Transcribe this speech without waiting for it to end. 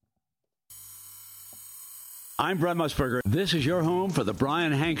I'm Brett Musburger. This is your home for the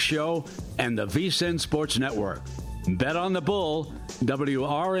Bryan Hanks Show and the VSiN Sports Network. Bet on the Bull,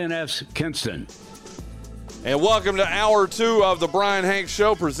 WRNF's Kinston. And welcome to Hour 2 of the Bryan Hanks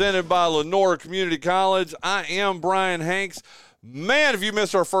Show, presented by Lenore Community College. I am Bryan Hanks. Man, if you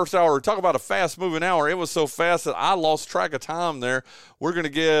missed our first hour, talk about a fast-moving hour. It was so fast that I lost track of time there. We're going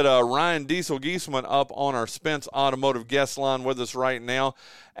to get Ryan Gieselman up on our Spence Automotive guest line with us right now.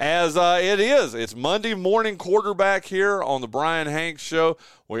 As it's Monday morning quarterback here on the Bryan Hanks Show.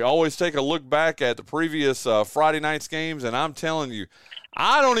 We always take a look back at the previous Friday night's games, and I'm telling you,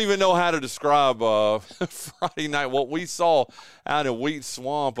 I don't even know how to describe Friday night, what we saw out in Wheat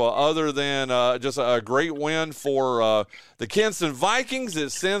Swamp, other than just a great win for the Kinston Vikings.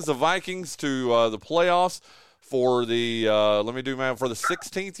 It sends the Vikings to the playoffs for the, for the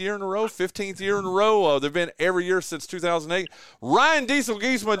 16th year in a row, 15th year in a row. They've been every year since 2008. Ryan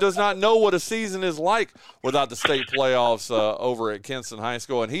Gieselman does not know what a season is like without the state playoffs over at Kinston High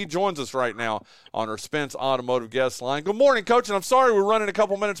School, and he joins us right now on our Spence Automotive guest line. Good morning, Coach, and I'm sorry we're running a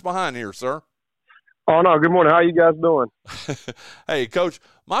couple minutes behind here, sir. Oh, no, good morning. How you guys doing? Hey, Coach,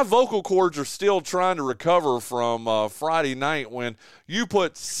 my vocal cords are still trying to recover from Friday night when you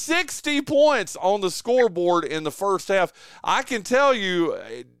put 60 points on the scoreboard in the first half. I can tell you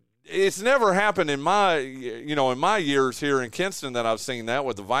it's never happened in my years here in Kinston that I've seen that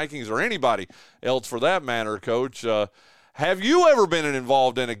with the Vikings or anybody else for that matter, Coach. Have you ever been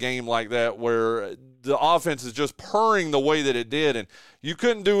involved in a game like that where the offense is just purring the way that it did and you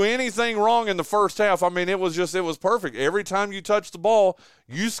couldn't do anything wrong in the first half? I mean, it was perfect. Every time you touched the ball,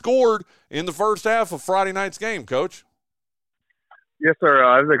 you scored in the first half of Friday night's game, Coach. Yes, sir.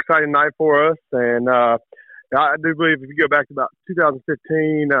 It was an exciting night for us. And I do believe if you go back to about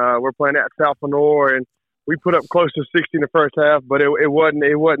 2015, we're playing at South Lenore, and we put up close to 60 in the first half, but it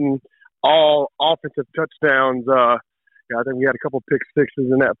wasn't all offensive touchdowns. I think we had a couple pick sixes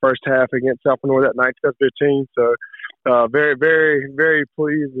in that first half against South Lenore that night, 2015. So very, very, very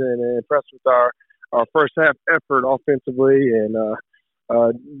pleased and impressed with our first half effort offensively, and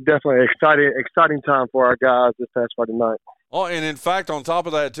definitely exciting time for our guys this past Friday night. Oh, and in fact, on top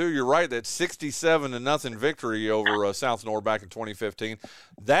of that, too, you're right, that 67-0 victory over South Lenore back in 2015.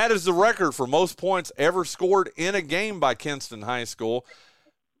 That is the record for most points ever scored in a game by Kinston High School.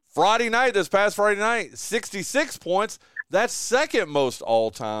 This past Friday night, 66 points. That's second most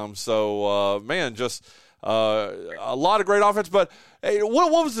all time. So, just a lot of great offense. But hey,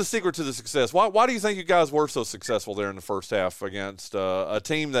 what was the secret to the success? Why do you think you guys were so successful there in the first half against a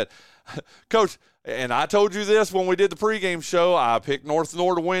team that, Coach, and I told you this when we did the pregame show, I picked North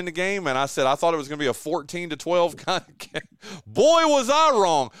Lenore to win the game, and I said I thought it was going to be a 14-12 kind of game. Boy, was I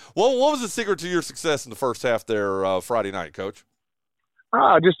wrong. What was the secret to your success in the first half there Friday night, Coach?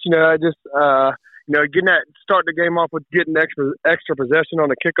 Getting that, start the game off with getting extra possession on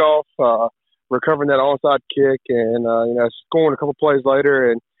the kickoff, recovering that onside kick, and scoring a couple plays later,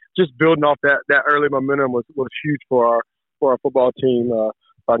 and just building off that early momentum was huge for our football team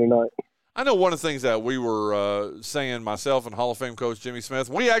Friday night. I know one of the things that we were saying, myself and Hall of Fame coach Jimmy Smith,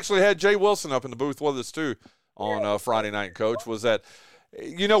 we actually had Jay Wilson up in the booth with us too on Friday night, Coach, was that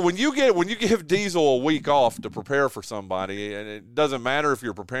when you give Diesel a week off to prepare for somebody, and it doesn't matter if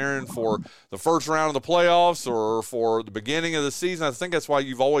you're preparing for the first round of the playoffs or for the beginning of the season. I think that's why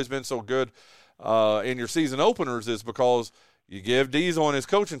you've always been so good in your season openers, is because you give Diesel and his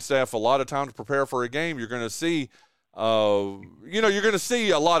coaching staff a lot of time to prepare for a game. You're going to see, you're going to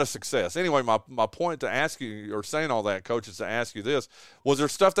see a lot of success. Anyway, my point to ask you, or saying all that, Coach, is to ask you this: was there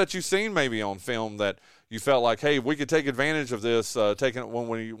stuff that you've seen maybe on film that you felt like, hey, we could take advantage of this, taking it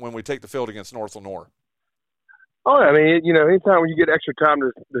when we take the field against North Lenore? Oh, I mean, anytime when you get extra time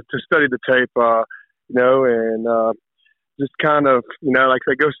to study the tape, and just kind of, like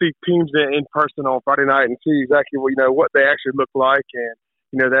I say, go see teams in person on Friday night and see exactly what they actually look like,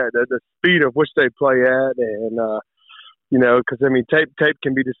 and that the speed of which they play at, and because tape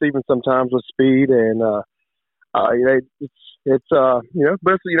can be deceiving sometimes with speed, and but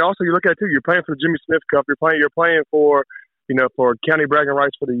also you look at it too. You're playing for the Jimmy Smith Cup. You're playing for county bragging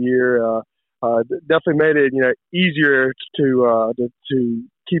rights for the year. Definitely made it easier to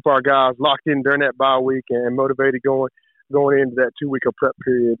keep our guys locked in during that bye week and motivated going into that 2 week of prep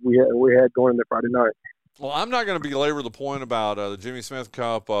period we had going into Friday night. Well, I'm not going to belabor the point about the Jimmy Smith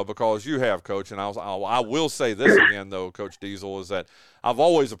Cup because you have, Coach, and I will say this again, though, Coach Diesel, is that I've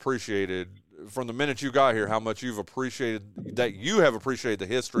always appreciated, from the minute you got here, how much you have appreciated the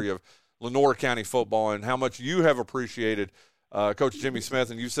history of Lenore County football and how much you have appreciated Coach Jimmy Smith,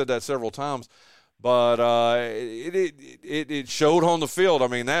 and you've said that several times. but it showed on the field. I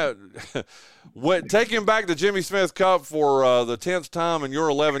mean, that taking back the Jimmy Smith Cup for the 10th time in your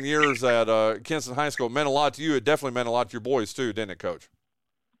 11 years at Kinston High School meant a lot to you. It definitely meant a lot to your boys too, didn't it, Coach?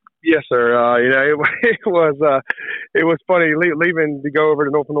 Yes, sir. It was funny leaving to go over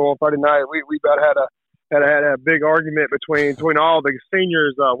to North on Friday night. We about had a big argument between all the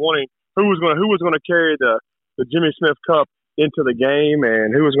seniors wanting who was going to carry the Jimmy Smith Cup into the game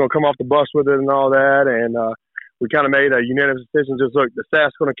and who was going to come off the bus with it and all that. And we kind of made a unanimous decision. Just look, the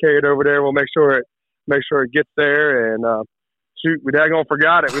staff's going to carry it over there. We'll make sure it gets there. And shoot, we daggone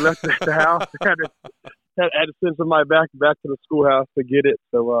forgot it. We left it at the house. had to send somebody back to the schoolhouse to get it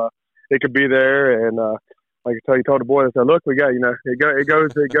so it could be there. And like I told the boys, I said, look, we got it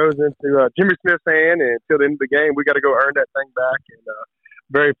goes into Jimmy Smith's hand, and until the end of the game, we got to go earn that thing back. And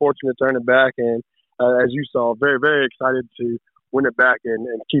very fortunate to earn it back, and as you saw, very very excited to win it back and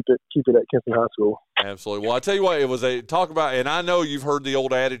keep it at Kinston High School. Absolutely. Well, I tell you what, it was a talk about, and I know you've heard the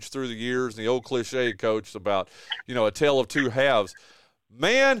old adage through the years, the old cliche, Coach, about a tale of two halves.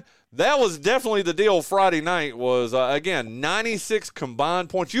 Man, that was definitely the deal Friday night was, again, 96 combined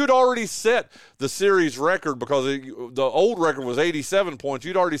points. You'd already set the series record because the old record was 87 points.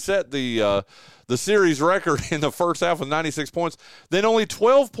 You'd already set the series record in the first half with 96 points. Then only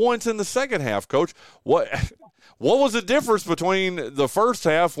 12 points in the second half, Coach. What was the difference between the first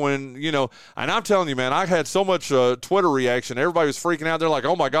half when, and I'm telling you, man, I had so much Twitter reaction. Everybody was freaking out. They're like,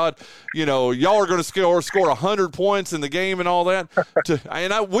 oh, my God, y'all are going to score 100 points in the game and all that.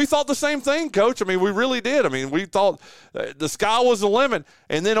 We thought the same thing, Coach. I mean, we really did. I mean, we thought the sky was the limit,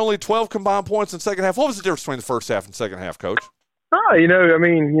 and then only 12 combined points in the second half. What was the difference between the first half and second half, Coach?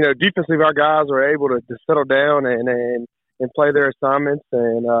 Defensively, our guys were able to settle down and play their assignments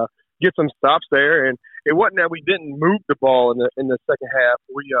and get some stops there. And it wasn't that we didn't move the ball in the second half.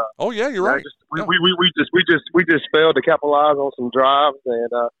 You're right. We just failed to capitalize on some drives,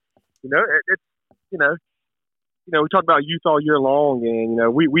 and we talk about youth all year long,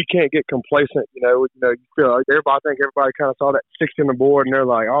 and we can't get complacent. You feel like everybody kind of saw that 60 on the board, and they're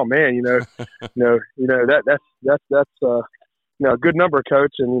like, oh man, that's a good number,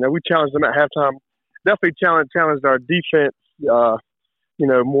 Coach. And we challenged them at halftime. Definitely challenged our defense,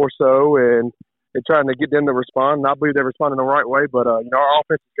 more so, and trying to get them to respond. And I believe they responded the right way, but our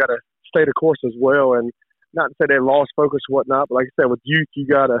offense has got to stay the course as well. And not to say they lost focus or whatnot, but like I said, with youth, if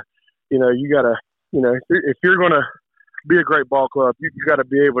you're going to be a great ball club, you got to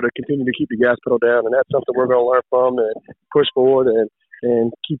be able to continue to keep your gas pedal down, and that's something we're going to learn from and push forward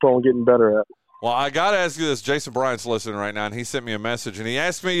and keep on getting better at. Well, I got to ask you this. Jason Bryan's listening right now, and he sent me a message, and he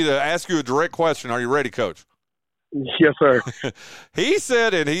asked me to ask you a direct question. Are you ready, Coach? Yes, sir. He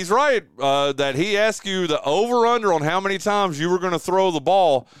said, and he's right, that he asked you the over-under on how many times you were going to throw the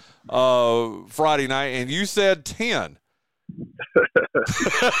ball Friday night, and you said 10.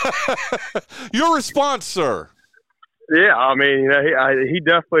 Your response, sir? Yeah, I mean, he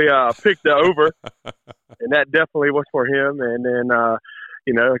definitely picked the over, and that definitely was for him. And then, like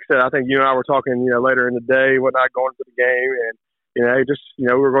I said, I think you and I were talking, later in the day, whatnot, going to the game, and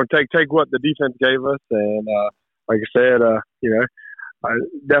we were going to take what the defense gave us, and like I said,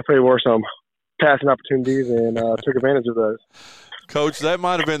 definitely were some passing opportunities and took advantage of those. Coach, that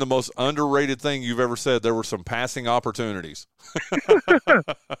might have been the most underrated thing you've ever said. There were some passing opportunities.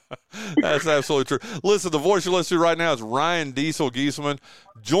 That's absolutely true. Listen, the voice you're listening to right now is Ryan Gieselman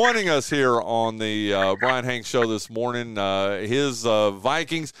joining us here on the Bryan Hanks Show this morning. His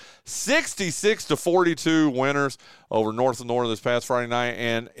Vikings, 66-42 winners over North and North this past Friday night,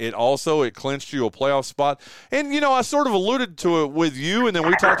 and it clinched you a playoff spot. And, I sort of alluded to it with you, and then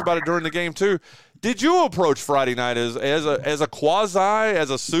we talked about it during the game too. Did you approach Friday night as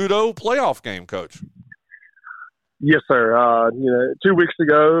a pseudo playoff game, Coach? Yes, sir. 2 weeks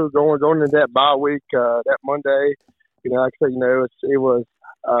ago, going into that bye week, that Monday, like I said, it was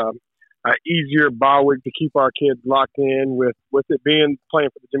an easier bye week to keep our kids locked in with it being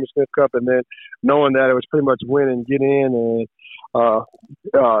playing for the Jimmy Smith Cup, and then knowing that it was pretty much win and get in, and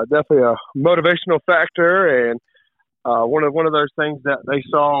definitely a motivational factor, and one of those things that they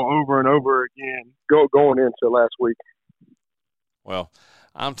saw over and over again going into last week. Well,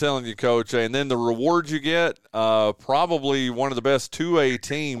 I'm telling you, Coach, and then the rewards you get, probably one of the best 2A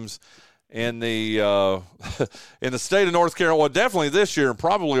teams in the state of North Carolina. Well, definitely this year and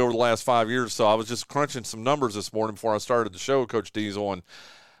probably over the last 5 years. So I was just crunching some numbers this morning before I started the show, Coach Diesel, and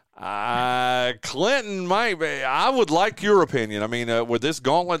Clinton I would like your opinion. I mean, with this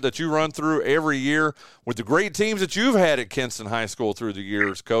gauntlet that you run through every year, with the great teams that you've had at Kinston High School through the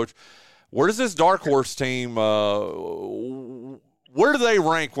years, Coach, where does this dark horse team Where do they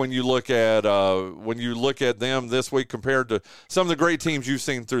rank when you look at them this week compared to some of the great teams you've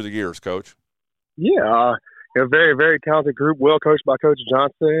seen through the years, Coach? Yeah, a very, very talented group, well coached by Coach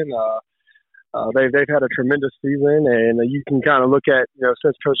Johnson. They've had a tremendous season, and you can kind of look at,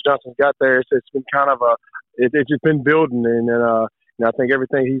 since Coach Johnson's got there, it's been kind of it's just been building, and I think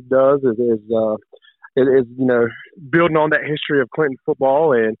everything he does is building on that history of Clinton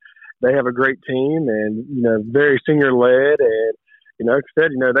football, and they have a great team, and very senior led, and like I said,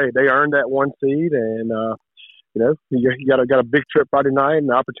 they earned that 1 seed, and you got a big trip Friday night,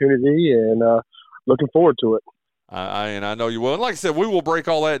 and opportunity, and looking forward to it. I know you will. And like I said, we will break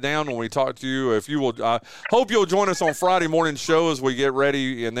all that down when we talk to you. If you will, hope you'll join us on Friday morning show as we get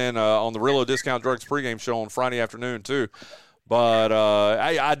ready, and then on the Rillo Discount Drugs pregame show on Friday afternoon too. But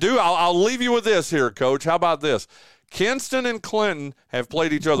I'll leave you with this here, Coach. How about this? Kinston and Clinton have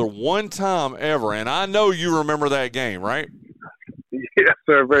played each other one time ever, and I know you remember that game, right? Yes,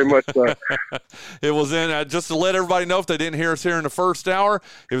 sir, very much so. It was in, just to let everybody know if they didn't hear us here in the first hour,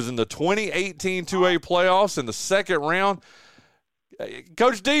 it was in the 2018 2A playoffs in the second round.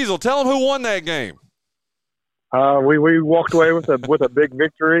 Coach Diesel, tell them who won that game. We walked away with a big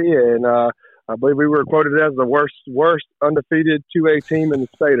victory, and I believe we were quoted as the worst undefeated 2A team in the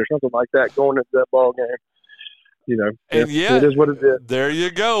state or something like that going into that ball game. And it is what it is. There you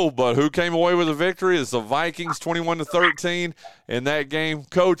go. But who came away with a victory is the Vikings, 21-13 in that game.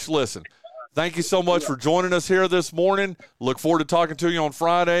 Coach, listen, thank you so much for joining us here this morning. Look forward to talking to you on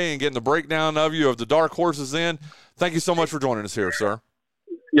Friday and getting the breakdown of the dark horses in. Thank you so much for joining us here, sir.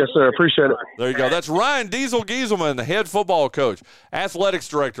 Yes, sir. Appreciate it. There you go. That's Ryan Diesel Gieselman, the head football coach, athletics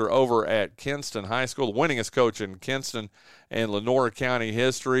director over at Kinston High School, the winningest coach in Kinston and Lenoir County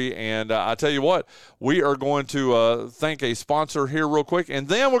history. And I tell you what, we are going to thank a sponsor here real quick, and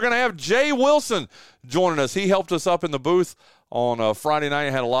then we're going to have Jay Wilson joining us. He helped us up in the booth on Friday night.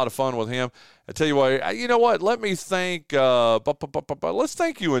 I had a lot of fun with him. I tell you what, let me thank let's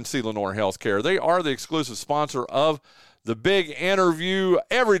thank UNC Lenoir Healthcare. They are the exclusive sponsor of the big interview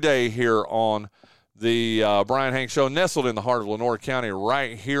every day here on the Bryan Hanks Show, nestled in the heart of Lenoir County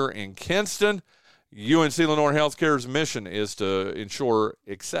right here in Kinston. UNC Lenoir Healthcare's mission is to ensure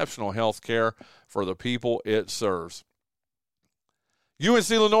exceptional health care for the people it serves. UNC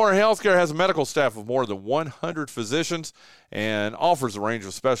Lenoir Healthcare has a medical staff of more than 100 physicians and offers a range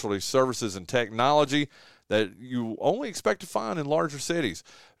of specialty services and technology that you only expect to find in larger cities.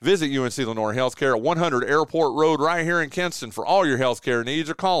 Visit UNC Lenoir Healthcare at 100 Airport Road right here in Kinston for all your healthcare needs,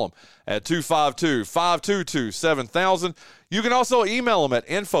 or call them at 252-522-7000. You can also email them at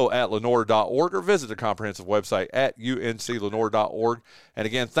info@lenoir.org or visit the comprehensive website at unclenoir.org. And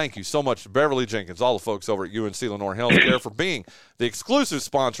again, thank you so much to Beverly Jenkins, all the folks over at UNC Lenoir Healthcare for being the exclusive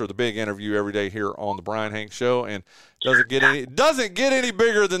sponsor of the big interview every day here on the Bryan Hanks Show. And doesn't get any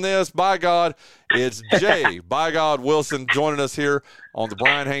bigger than this. By God, it's Jay Wilson joining us here on the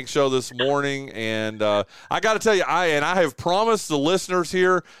Bryan Hanks Show this morning. And I got to tell you, I have promised the listeners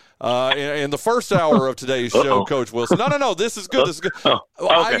here in the first hour of today's show, Coach Wilson. No, this is good. This is good. Okay.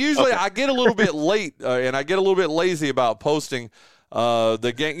 I get a little bit late and I get a little bit lazy about posting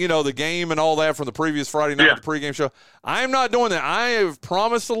the game, the game and all that from the previous Friday night, the pregame show. I'm not doing that. I have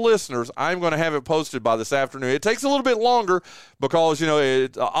promised the listeners I'm going to have it posted by this afternoon. It takes a little bit longer because,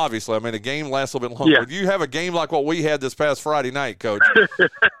 obviously, a game lasts a little bit longer. Yeah. But you have a game like what we had this past Friday night, Coach.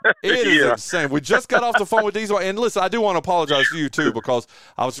 It is insane. We just got off the phone with Diesel. And listen, I do want to apologize to you, too, because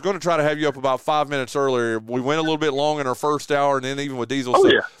I was going to try to have you up about 5 minutes earlier. We went a little bit long in our first hour, and then even with Diesel.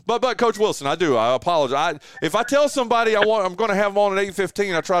 But Coach Wilson, I apologize. If I tell somebody I'm going to have them on at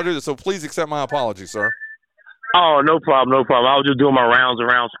 8:15, I try to do this. So please accept my apology, sir. Oh, no problem. I was just doing my rounds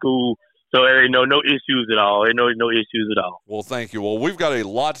around school, so there ain't no issues at all. No issues at all. Well, thank you. Well, we've got a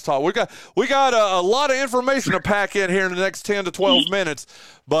lot to talk. We got a lot of information to pack in here in the next 10 to 12 minutes.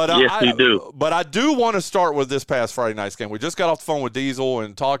 But yes, we do. But I do want to start with this past Friday night's game. We just got off the phone with Diesel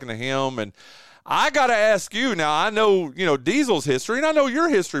and talking to him, and I got to ask you now. I know Diesel's history, and I know your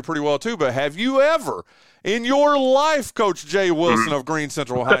history pretty well too. But have you ever, in your life, Coach Jay Wilson of Greene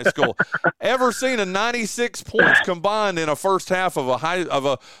Central High School, ever seen a 96 points combined in a first half of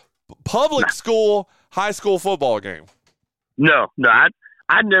a public school high school football game? No, I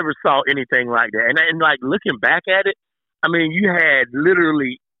never saw anything like that. And like looking back at it, I mean, you had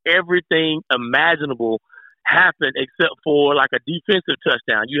literally everything imaginable happen except for like a defensive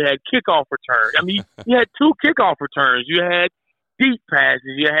touchdown. You had kickoff returns. I mean, you had 2 kickoff returns. You had deep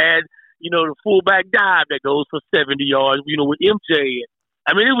passes. You had the fullback dive that goes for 70 yards, with MJ.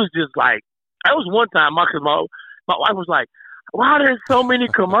 I mean, it was just like, that was one time my wife was like, why are there so many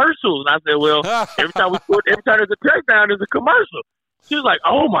commercials? And I said, well, every time there's a touchdown, there's a commercial. She was like,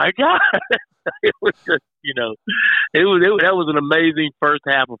 "Oh my God!" It was just, that was an amazing first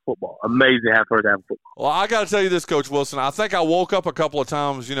half of football. Amazing first half of football. Well, I got to tell you this, Coach Wilson. I think I woke up a couple of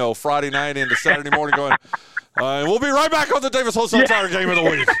times, Friday night into Saturday morning going, and we'll be right back on the Davis Wholesale Tire Game of the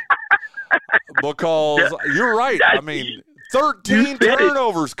Week. Because you're right. I mean, 13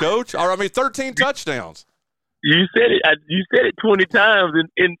 turnovers, Coach. 13 touchdowns. You said it. You said it 20 times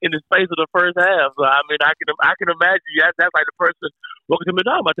in the space of the first half. So I mean, I can imagine that's like the person, "Welcome to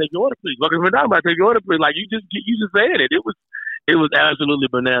McDonald's. I take your order, please. Welcome to McDonald's. I take your order, please." Like you just saying it. It was absolutely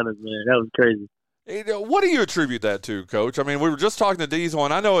bananas, man. That was crazy. What do you attribute that to, Coach? I mean, we were just talking to Diesel,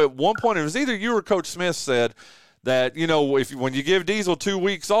 and I know at one point it was either you or Coach Smith said that when you give Diesel 2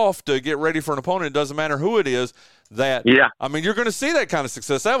 weeks off to get ready for an opponent, it doesn't matter who it is. I mean, you're going to see that kind of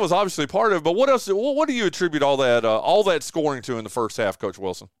success. That was obviously part of it. But what else? What do you attribute all that scoring to in the first half, Coach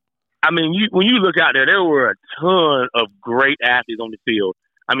Wilson? I mean, when you look out there were a ton of great athletes on the field.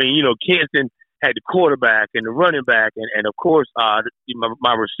 I mean, Kinston had the quarterback and the running back, and of course, my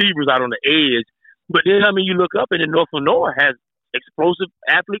receivers out on the edge. But then, I mean, you look up, and then North Lenore has explosive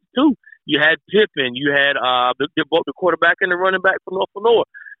athletes too. You had Pippen, you had both the quarterback and the running back from North Lenore.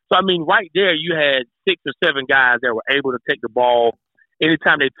 So, I mean, right there, you had 6 or 7 guys that were able to take the ball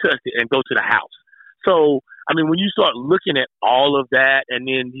anytime they touched it and go to the house. So, I mean, when you start looking at all of that and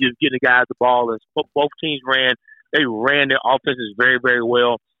then you just getting the guys the ball, and both teams ran their offenses very, very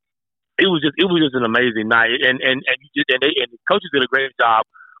well. It was just an amazing night, and the coaches did a great job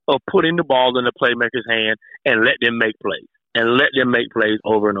of putting the ball in the playmaker's hand and let them make plays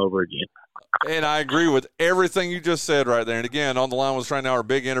over and over again. And I agree with everything you just said right there. And again, on the line with us right now, our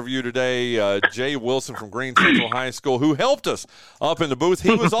big interview today, Jay Wilson from Greene Central High School, who helped us up in the booth.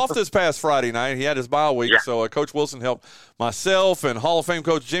 He was off this past Friday night. He had his bye week, so Coach Wilson helped myself and Hall of Fame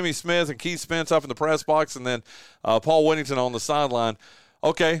Coach Jimmy Smith and Keith Spence up in the press box, and then Paul Whittington on the sideline.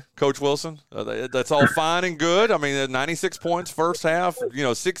 Okay, Coach Wilson, that's all fine and good. I mean, 96 points first half,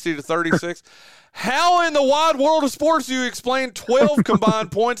 60-36. How in the wide world of sports do you explain 12 combined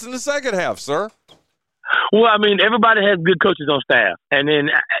points in the second half, sir? Well, I mean, everybody has good coaches on staff. And then,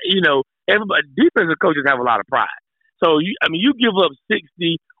 everybody, defensive coaches have a lot of pride. So, you give up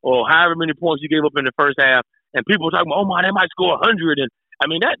 60 or however many points you gave up in the first half, and people are talking about, oh, my, they might score 100. And, I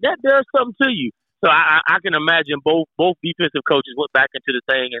mean, that does something to you. So I can imagine both defensive coaches went back into the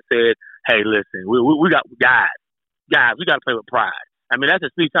thing and said, hey, listen, we got guys, we got to play with pride. I mean, that's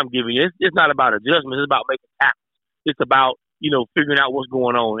the speech I'm giving you. It's not about adjustments. It's about making tackles. It's about, figuring out what's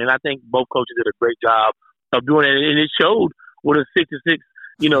going on. And I think both coaches did a great job of doing it. And it showed with a 6-6,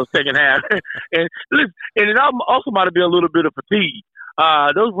 second half. and listen, and it also might have been a little bit of fatigue.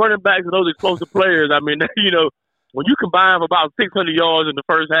 Those running backs and those explosive players, I mean, when you combine for about 600 yards in the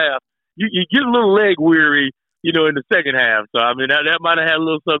first half, you get a little leg weary, in the second half. So, I mean, that might have had a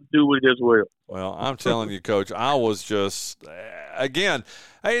little something to do with it as well. Well, I'm telling you, Coach, I was just, again,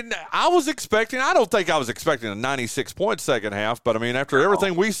 I was expecting, I don't think I was expecting a 96-point second half, but, I mean, after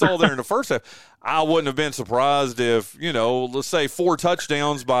everything we saw there in the first half, I wouldn't have been surprised if, let's say 4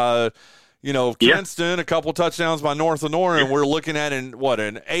 touchdowns by – Kinston, a couple touchdowns by North Lenore, and we're looking at an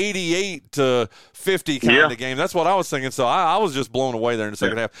 88-50 kind of game. That's what I was thinking. So I was just blown away there in the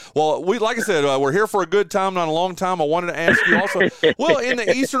second half. Well, like I said, we're here for a good time, not a long time. I wanted to ask you also, well, in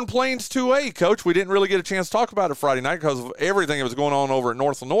the Eastern Plains 2A, Coach, we didn't really get a chance to talk about it Friday night because of everything that was going on over at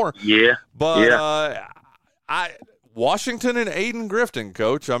North Lenore. Yeah. But Washington and Aiden Grifton,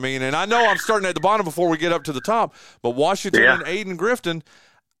 Coach. I mean, and I know I'm starting at the bottom before we get up to the top, but Washington and Aiden Grifton,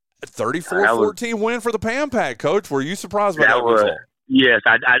 34-14 win for the Pam Pack, Coach. Were you surprised by that result? Yes,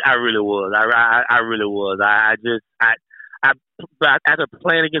 I really was. I really was. After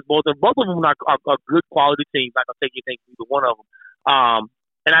playing against both of them are good quality teams. I'm not gonna take anything from either one of them.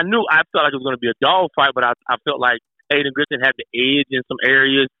 And I felt like it was going to be a dog fight, but I felt like Aiden Grifton had the edge in some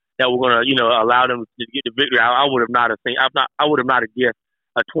areas that were going to allow them to get the victory. I would have not guessed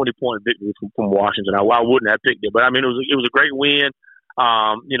a 20-point victory from Washington. I wouldn't have picked it, but I mean it was a great win.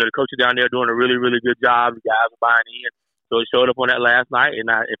 The coaches down there doing a really, really good job. The guys are buying in. So it showed up on that last night, and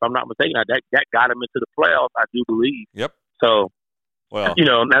if I'm not mistaken, that got them into the playoffs, I do believe. Yep. So, well,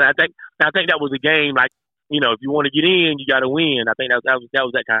 and I think that was a game like, if you want to get in, you got to win. I think that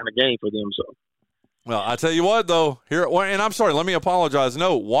was that kind of game for them. So. Well, I tell you what, though, and I'm sorry, let me apologize.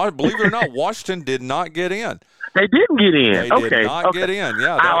 No, believe it or not, Washington did not get in. They didn't get in. They did not get in.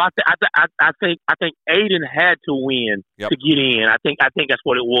 Yeah. I think Aiden had to win to get in. I think that's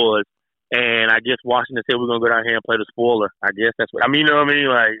what it was. And I guess Washington said we're gonna go down here and play the spoiler. I guess that's what I mean. You know what I mean?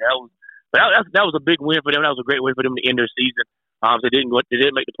 Like that was a big win for them. That was a great win for them to end their season. They didn't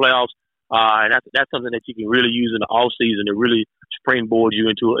make the playoffs. And that's something that you can really use in the off season to really springboard you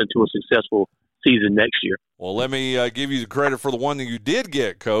into a successful season next year. Well, let me give you the credit for the one that you did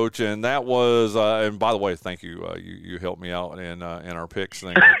get, Coach, and that was. And by the way, thank you. You helped me out in our picks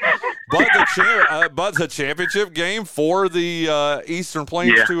thing. But the championship game for the Eastern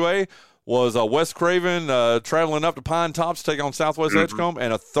Plains 2A was West Craven traveling up to Pine Tops to take on Southwest Edgecombe,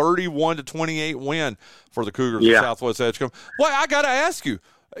 and a 31-28 win for the Cougars of Southwest Edgecombe. Well, I got to ask you.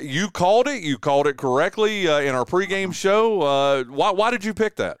 You called it. You called it correctly in our pregame show. Why did you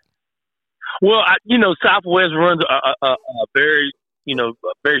pick that? Well, Southwest runs a very,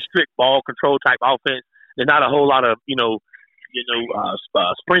 very strict ball control type offense. There's not a whole lot of,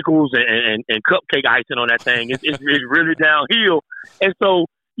 sprinkles and cupcake icing on that thing. It's really downhill. And so,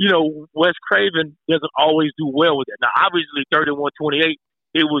 West Craven doesn't always do well with it. Now, obviously, 31-28,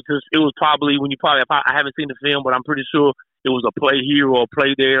 it was probably I haven't seen the film, but I'm pretty sure it was a play here or a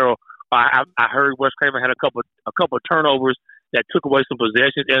play there. Or I heard West Craven had a couple of turnovers that took away some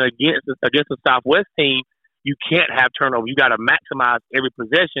possessions. And against the Southwest team, you can't have turnover. You got to maximize every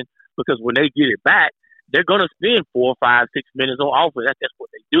possession, because when they get it back, they're going to spend 4, 5, 6 minutes on offense. That's what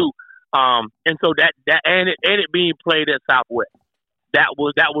they do. And so that it being played at Southwest, that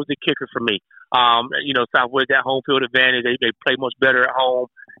was the kicker for me. Southwest, that home field advantage, they play much better at home.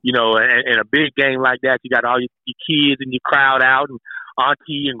 In a big game like that, you got all your kids and your crowd out, and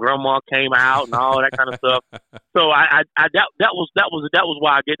auntie and grandma came out and all that kind of stuff. So that was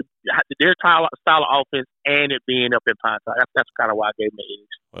why I get their style of offense and it being up in Pine Top. That's kind of why I gave them the edge.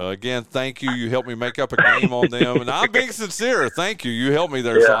 Well, again, thank you. You helped me make up a game on them, and I'm being sincere. Thank you. You helped me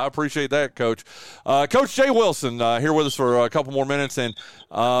there, so I appreciate that, Coach. Coach Jay Wilson here with us for a couple more minutes, and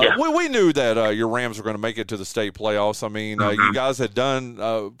we knew that your Rams were going to make it to the state playoffs. I mean, you guys had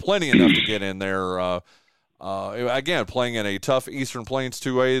done plenty enough to get in there. Again, playing in a tough Eastern Plains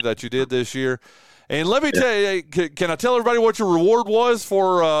 2A that you did this year. And let me tell you, can I tell everybody what your reward was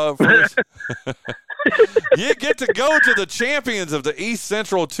for this? You get to go to the champions of the East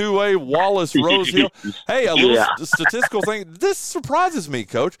Central 2A, Wallace Rose Hill. Hey, a little statistical thing. This surprises me,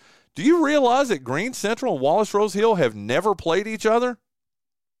 Coach. Do you realize that Greene Central and Wallace Rose Hill have never played each other?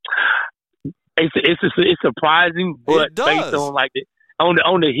 It's surprising, but based on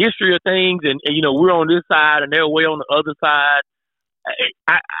on the history of things, and we're on this side and they're way on the other side.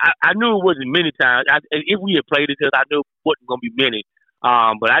 I knew it wasn't many times. If we had played it, I knew it wasn't going to be many.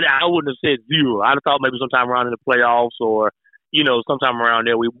 But I wouldn't have said zero. I'd have thought maybe sometime around in the playoffs, or sometime around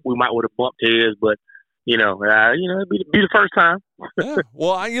there we might would have bumped heads. But it'd be the first time. Yeah.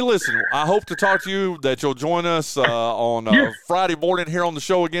 Well, you listen. I hope to talk to you that you'll join us on Friday morning here on the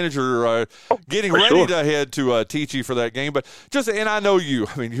show again as you're getting ready to head to Teachie for that game. But and I know you.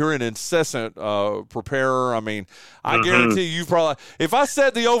 I mean, you're an incessant preparer. I mean, I guarantee you probably. If I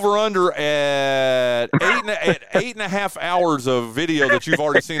set the over under at 8.5 hours of video that you've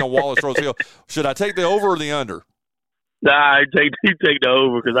already seen on Wallace Rose Hill, should I take the over or the under? Nah, take the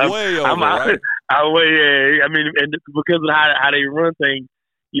over, because I'm way over, right? I mean, and because of how they run things,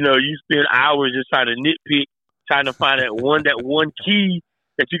 you spend hours just trying to nitpick, trying to find that one key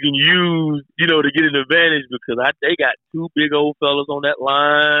that you can use, to get an advantage. Because they got two big old fellas on that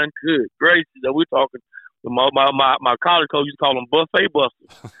line. Good gracious, we're talking. My college coach used to call them buffet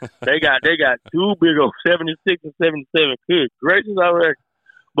busters. they got two big old 76 and 77. Good gracious, I reckon.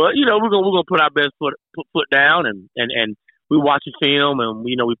 But we're gonna put our best foot down, and we watching film, and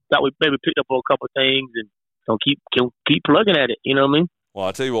we thought we maybe picked up a couple of things, and gonna keep plugging at it. You know what I mean? Well,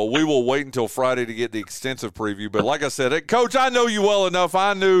 I tell you what, we will wait until Friday to get the extensive preview. But like I said, Coach, I know you well enough.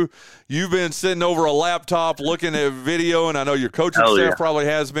 I knew you've been sitting over a laptop looking at video, and I know your coaching staff probably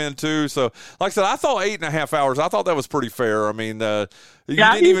has been too. So, like I said, I thought 8.5 hours. I thought that was pretty fair. I mean, you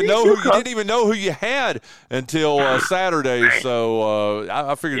didn't even know who you had until Saturday. So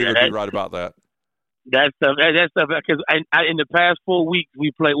I figured you would be right about that. That's stuff because in the past 4 weeks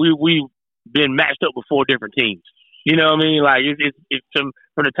we've been matched up with 4 different teams. You know what I mean? Like it's from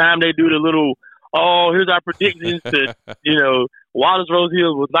the time they do the little, here's our predictions to, Wallace Rose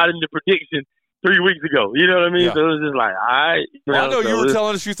Hill was not in the prediction 3 weeks ago. You know what I mean? Yeah. So it was just like, all right. I know you were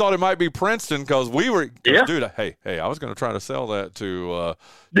telling us you thought it might be Princeton because we were, dude, hey, I was going to try to sell that to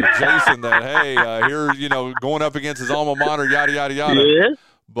Jason that, hey, here, going up against his alma mater, yada, yada, yada. Yeah.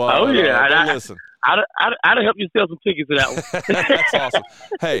 But, listen. I'd have helped you sell some tickets to that one. That's awesome.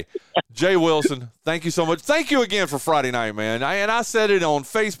 Hey, Jay Wilson, thank you so much. Thank you again for Friday night, man. I said it on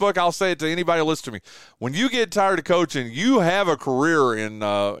Facebook. I'll say it to anybody who listens to me. When you get tired of coaching, you have a career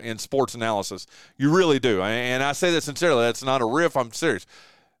in sports analysis. You really do. And I say that sincerely. That's not a riff. I'm serious.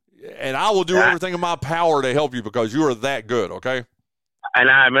 And I will do everything in my power to help you because you are that good, okay?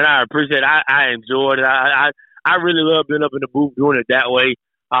 I appreciate it. I enjoyed it. I really love being up in the booth doing it that way.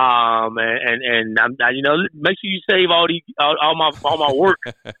 And I'm, make sure you save all my work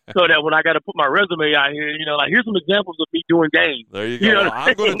so that when I got to put my resume out here, like here's some examples of me doing games. There you go.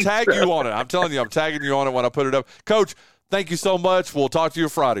 I'm going to tag you on it. I'm telling you, I'm tagging you on it when I put it up. Coach, thank you so much. We'll talk to you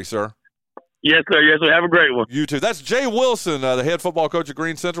Friday, sir. Yes, sir. Yes, sir. Have a great one. You too. That's Jay Wilson, the head football coach at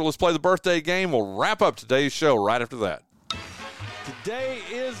Greene Central. Let's play the birthday game. We'll wrap up today's show right after that. Today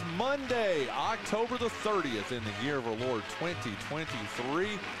is Monday, October the 30th in the year of our Lord 2023.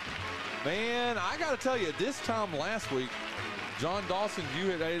 Man, I got to tell you, this time last week, John Dawson, you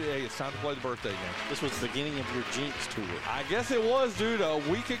had hey, it's time to play the birthday game. This was the beginning of your Jinx tour. I guess it was, dude. A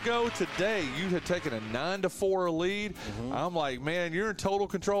week ago today, you had taken a 9-4 lead. Mm-hmm. I'm like, man, you're in total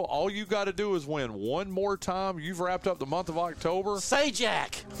control. All you got to do is win one more time. You've wrapped up the month of October. Say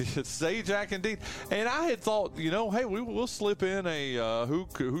Jack. Say Jack, indeed. And I had thought, hey, we'll slip in a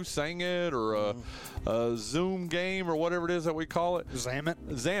who sang it or a Zoom game or whatever it is that we call it. Zam it.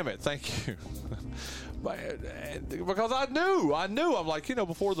 Thank you. Because I knew. I'm like,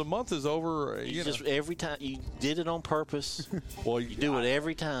 before the month is over, just every time you did it on purpose. Well, you do it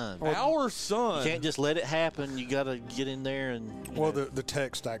every time. Our son, you can't just let it happen. You got to get in there and. The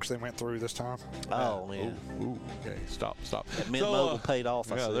text actually went through this time. Oh man. Ooh, okay, stop. That mid-mobile paid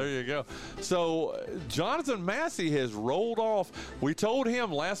off. Yeah, there you go. So Jonathan Massey has rolled off. We told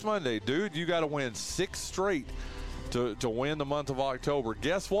him last Monday, dude, you got to win 6 straight to win the month of October.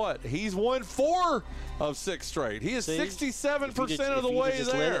 Guess what? He's won 4 of 6 straight. He is 67% of the way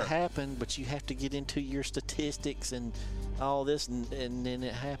just there. Let it happen, but you have to get into your statistics and all this, and then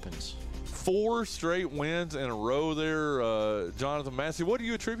it happens. 4 straight wins in a row there, Jonathan Massey. What do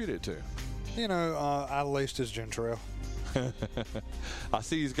you attribute it to? I laced his gin trail. I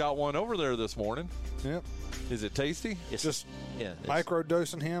see he's got one over there this morning. Yep. Is it tasty? It's just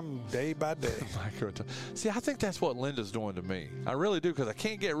microdosing him day by day. See, I think that's what Linda's doing to me. I really do, because I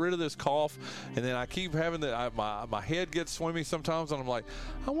can't get rid of this cough, and then I keep having my head gets swimmy sometimes, and I'm like,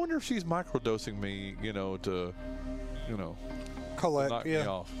 I wonder if she's microdosing me, to collect. Knock me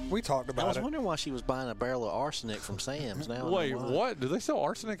off. We talked about it. I was wondering why she was buying a barrel of arsenic from Sam's. Now wait, what? Do they sell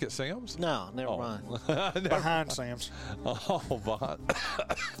arsenic at Sam's? No, never mind. Behind Sam's. Oh, behind.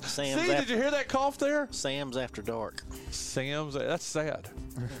 Sam's. See, did you hear that cough there? Sam's After Dark. Sam's. That's sad.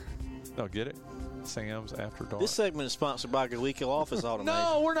 No, get it? Sam's After Dark. This segment is sponsored by Goweco Office Automation.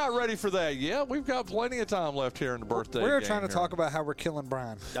 No, we're not ready for that yet. We've got plenty of time left here in the birthday We're game trying to here. talk about how we're killing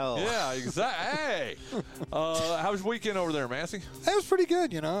Bryan. Oh. Yeah, exactly. Hey, how was your weekend over there, Massey? It was pretty good,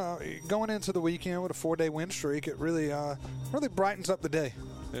 Going into the weekend with a 4-day win streak, it really brightens up the day.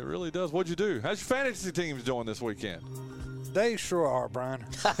 It really does. What'd you do? How's your fantasy teams doing this weekend? They sure are, Bryan.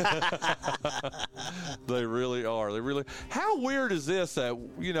 They really are. How weird is this that,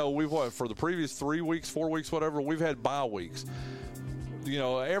 we've, for the previous 3 weeks, 4 weeks, whatever, we've had bye weeks.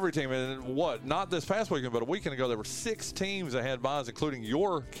 Every team, and not this past weekend, but a weekend ago, there were 6 teams that had byes, including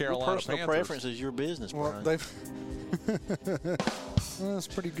your Carolina Panthers. Personal preference is your business, Bryan. Well, that's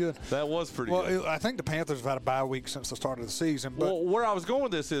pretty good. That was pretty good. Well, I think the Panthers have had a bye week since the start of the season. But where I was going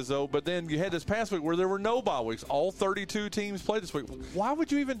with this is, though, but then you had this past week where there were no bye weeks. All 32 teams played this week. Why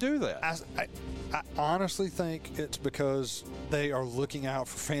would you even do that? I honestly think it's because they are looking out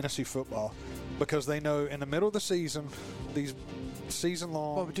for fantasy football, because they know in the middle of the season, these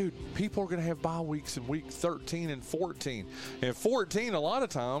season-long. Well, dude, people are going to have bye weeks in week 13 and 14. And 14, a lot of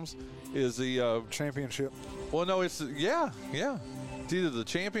times, is the championship. Well, no, it's It's either the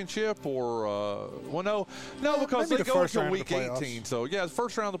championship or because they go into week 18. So yeah, the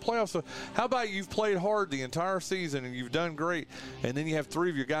first round of the playoffs. So how about you've played hard the entire season and you've done great, and then you have 3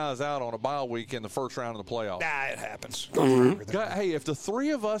 of your guys out on a bye week in the first round of the playoffs? Nah, it happens. Hey, if the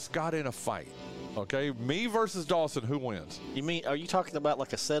 3 of us got in a fight, okay, me versus Dawson, who wins? You mean, are you talking about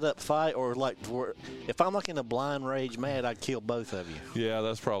like a setup fight, or like if I'm like in a blind rage mad, I'd kill both of you? Yeah,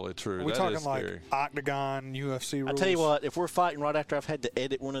 that's probably true. We're talking like octagon, UFC rules. I tell you what, if we're fighting right after I've had to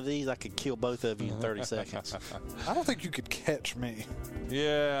edit one of these, I could kill both of you in 30 seconds. I don't think you could catch me.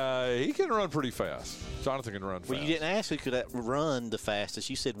 Yeah, he can run pretty fast. Jonathan can run fast. Well, you didn't ask who could run the fastest.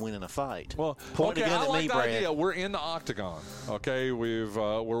 You said win in a fight. Well, point the gun I at like me, the Brad. idea. We're in the octagon. Okay,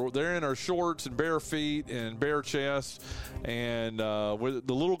 we're there in our shorts and bare feet and bare chest, and with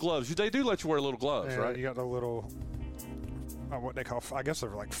the little gloves. They do let you wear little gloves, right? You got the little. What they call, I guess they're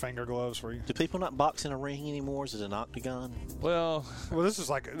like finger gloves for you. Do people not box in a ring anymore? Is it an octagon? Well, this is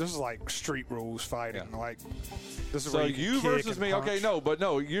like street rules fighting. Yeah. Like this is so where you versus me. Punch. Okay,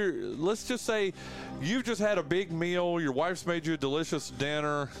 let's just say you've just had a big meal. Your wife's made you a delicious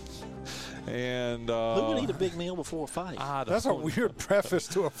dinner, And who would eat a big meal before a fight? That's a weird preface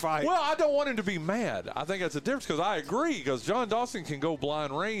to a fight. Well, I don't want him to be mad. I think that's a difference because I agree because John Dawson can go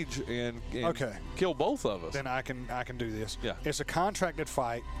blind range and kill both of us. Then I can do this. Yeah. It's a contracted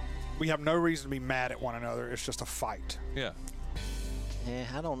fight. We have no reason to be mad at one another. It's just a fight. Yeah. Yeah,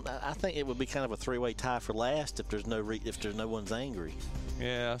 I think it would be kind of a three-way tie for last if there's no one's angry.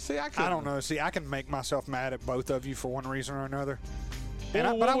 Yeah. See, I don't know. See, I can make myself mad at both of you for one reason or another.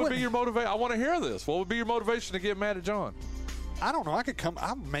 Well, what would be your motivation? I want to hear this. What would be your motivation to get mad at John? I don't know.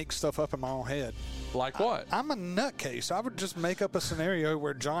 I make stuff up in my own head. Like what? I'm a nutcase. I would just make up a scenario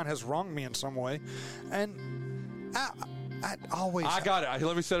where John has wronged me in some way, and I always. I got it.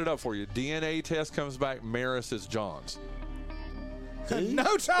 Let me set it up for you. DNA test comes back. Maris is John's.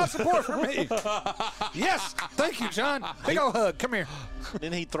 No child support for me. Yes, thank you, John. Big old hug. Come here.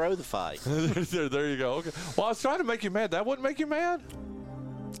 Then he'd throw the fight. There you go. Okay. Well, I was trying to make you mad. That wouldn't make you mad?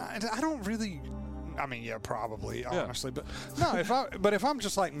 I don't really. I mean, yeah, probably, honestly, but no. If I'm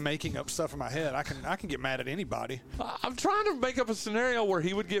just like making up stuff in my head, I can get mad at anybody. I'm trying to make up a scenario where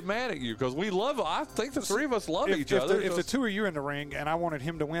he would get mad at you because we love. I think the three of us love each other. If the two of you are in the ring and I wanted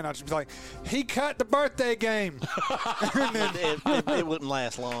him to win, I'd just be like, he cut the birthday game. And then, it wouldn't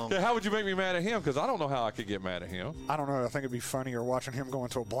last long. Yeah, how would you make me mad at him? Because I don't know how I could get mad at him. I don't know. I think it'd be funnier watching him go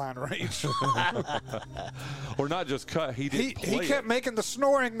into a blind rage. Or not just cut. He kept making the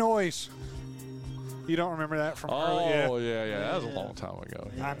snoring noise. You don't remember that from earlier? Oh, yeah. That was a long time ago.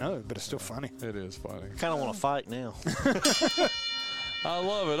 Yeah. I know, but it's still funny. It is funny. Kind of want to fight now. I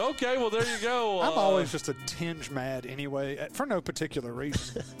love it. Okay, well, there you go. I'm always just a tinge mad anyway, for no particular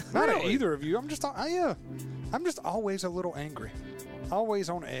reason. Not at either of you. I'm just always a little angry. Always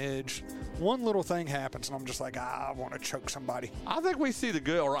on edge. One little thing happens, and I'm just like, I want to choke somebody. I think we see the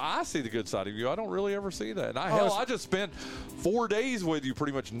good, or I see the good side of you. I don't really ever see that. I just spent 4 days with you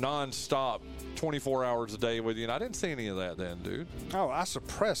pretty much nonstop, 24 hours a day with you, and I didn't see any of that then, dude. Oh, I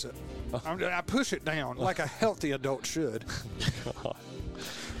suppress it. I push it down like a healthy adult should.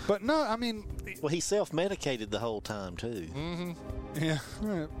 But no, I mean... Well, he self-medicated the whole time, too. Mm-hmm.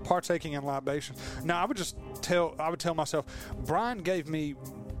 Yeah, partaking in libation. No, I would tell myself, Bryan gave me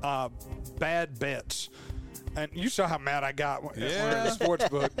bad bets. And you saw how mad I got when the sports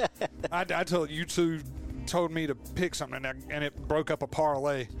book. I told you two told me to pick something, and it broke up a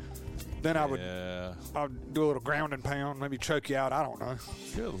parlay. Then I would do a little ground and pound, maybe choke you out. I don't know.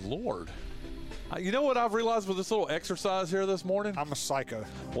 Good Lord. You know what I've realized with this little exercise here this morning? I'm a psycho.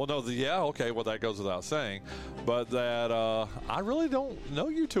 Well, no, well, that goes without saying. But that I really don't know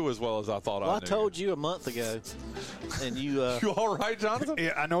you two as well as I thought I knew. I told you a month ago. And you... You all right, Jonathan?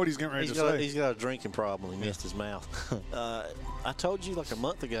 Yeah, I know what he's getting ready to say. He's got a drinking problem. He missed his mouth. I told you like a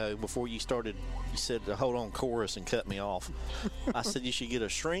month ago before you started, you said to hold on chorus and cut me off. I said you should get a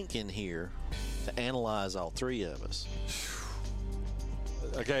shrink in here to analyze all three of us.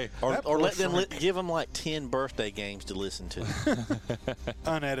 Okay. Or give them like 10 birthday games to listen to.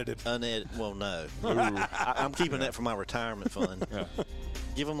 Unedited. Well, no. I'm keeping that for my retirement fund. Yeah.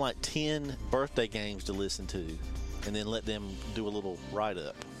 Give them like 10 birthday games to listen to, and then let them do a little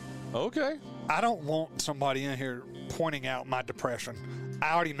write-up. Okay. I don't want somebody in here pointing out my depression.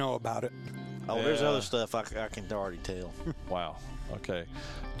 I already know about it. Oh, there's other stuff I can already tell. Wow. Okay.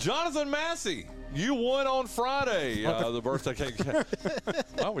 Jonathan Massey, you won on Friday, the birthday cake.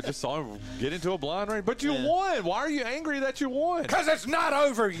 Well, we just saw him get into a blind range, but you won. Why are you angry that you won? Because it's not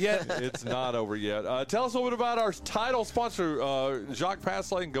over yet. It's not over yet. Tell us a little bit about our title sponsor, Jacques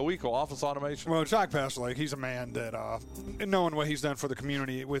Passley and GoEco Office Automation. Well, Jacques Passley, he's a man that, knowing what he's done for the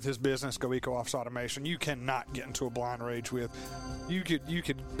community with his business, GoEco Office Automation, you cannot get into a blind rage with. You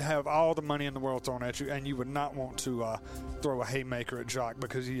could have all the money in the world thrown at you, and you would not want to throw a haymaker at Jacques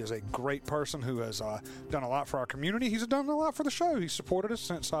because he is a great person who has done a lot for our community. He's done a lot for the show. He's supported us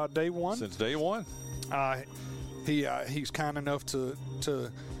since day one. Since day one. He's kind enough to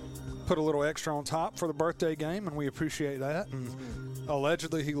put a little extra on top for the birthday game, and we appreciate that. And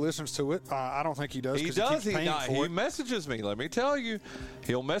allegedly, he listens to it. I don't think he does. He does. He messages me. Let me tell you,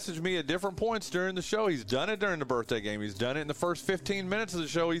 he'll message me at different points during the show. He's done it during the birthday game. He's done it in the first 15 minutes of the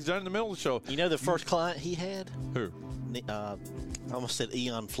show. He's done it in the middle of the show. You know the first client he had? Who? I almost said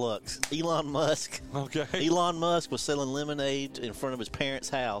Elon Musk. Okay. Elon Musk was selling lemonade in front of his parents'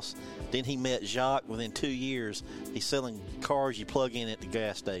 house. Then he met Jacques. Within 2 years, he's selling cars you plug in at the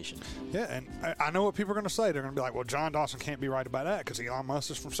gas station. Yeah, and I know what people are going to say. They're going to be like, well, John Dawson can't be right about that because Elon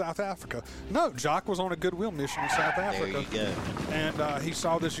Musk is from South Africa. No, Jacques was on a goodwill mission in South Africa. There you go. And he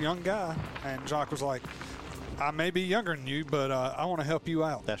saw this young guy, and Jacques was like, I may be younger than you, but I want to help you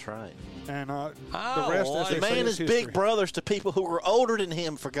out. That's right. And the rest is the man is big brothers to people who are older than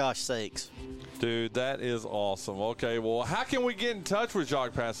him, for gosh sakes. Dude, that is awesome. Okay, well, how can we get in touch with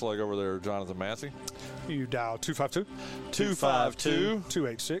Jacques Passeleg over there, Jonathan Massey? You dial 252 252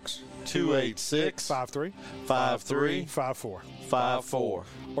 286 286 53 54.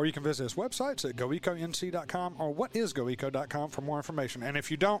 Or you can visit his websites at goeconc.com or whatisgoeco.com for more information. And if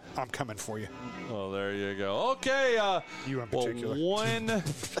you don't, I'm coming for you. Oh, there you go. Okay. You in particular. Well, one.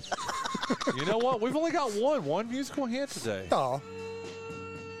 You know what? We've only got one musical hint today. Oh,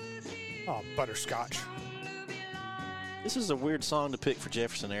 butterscotch. This is a weird song to pick for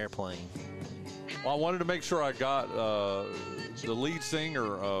Jefferson Airplane. Well, I wanted to make sure I got the lead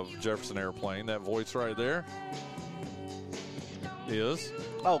singer of Jefferson Airplane, that voice right there, is...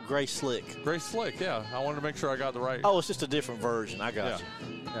 Oh, Grace Slick. Grace Slick, yeah. I wanted to make sure I got the right... Oh, it's just a different version. I got you.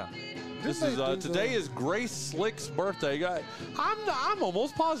 Yeah. This is today is Grace Slick's birthday. I'm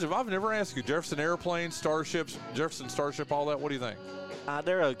almost positive. I've never asked you. Jefferson Airplane, Starships, Jefferson Starship, all that. What do you think?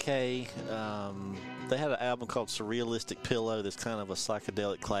 They're okay. They had an album called Surrealistic Pillow that's kind of a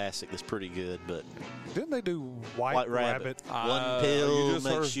psychedelic classic that's pretty good. But didn't they do White Rabbit? One pill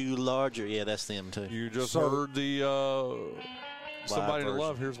makes you larger. Yeah, that's them too. You just heard the Somebody to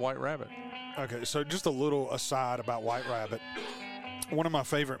Love. Here's White Rabbit. Okay, so just a little aside about White Rabbit. One of my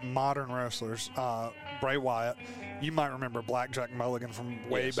favorite modern wrestlers, Bray Wyatt. You might remember Blackjack Mulligan from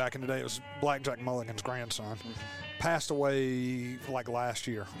way back in the day. It was Blackjack Mulligan's grandson. Passed away like last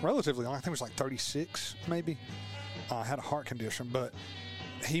year, relatively young. I think it was like 36, maybe. Had a heart condition, but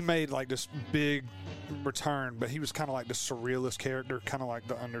he made like this big return. But he was kind of like the surrealist character, kind of like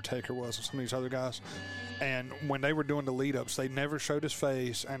the Undertaker was with some of these other guys. And when they were doing the lead-ups, they never showed his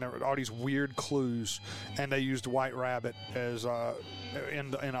face, and there were all these weird clues. And they used White Rabbit as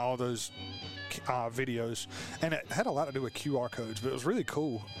in all those videos, and it had a lot to do with QR codes. But it was really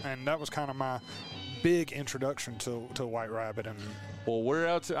cool, and that was kind of my big introduction to White Rabbit. And well, we're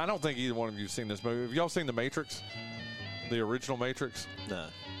out to, I don't think either one of you have seen this movie. Have y'all seen The Matrix? The original Matrix? No.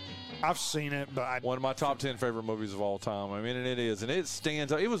 I've seen it, but one of my top 10 favorite movies of all time. I mean, and it is, and it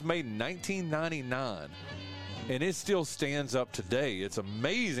stands up. It was made in 1999, and it still stands up today. It's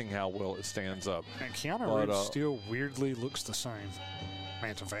amazing how well it stands up. And Keanu Reeves still weirdly looks the same.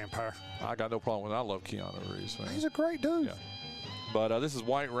 Man's a vampire. I got no problem with it. I love Keanu Reeves, man. He's a great dude. Yeah. But this is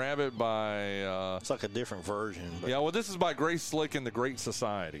White Rabbit by... it's like a different version. But yeah, well, this is by Grace Slick and the Great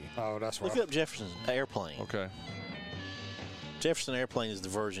Society. Oh, that's right. Look up Jefferson Airplane. Okay. Jefferson Airplane is the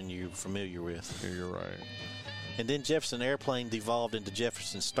version you're familiar with. Yeah, you're right. And then Jefferson Airplane devolved into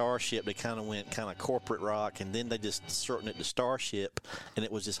Jefferson Starship. They kind of went kind of corporate rock, and then they just shortened it to Starship, and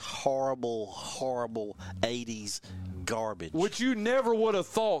it was this horrible, horrible 80s garbage. Which you never would have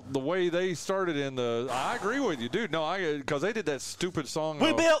thought the way they started in the... I agree with you, dude. No, because they did that stupid song.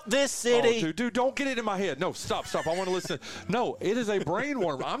 We built this city. Oh, dude, don't get it in my head. No, stop. I want to listen. No, it is a brain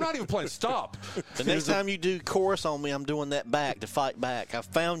worm. I'm not even playing. Stop. The next time you do chorus on me, I'm doing that back to fight back. I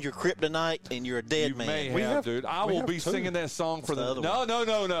found your kryptonite, and you're a dead man. You may have, dude. I will be singing that song for the...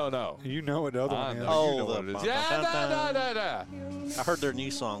 No. You know what the other one is. Oh, you know what it is. Yeah, I heard their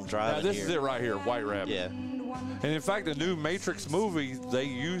new song, Driving Here. This is it right here, White Rabbit. Yeah. And in fact, the new Matrix movie, they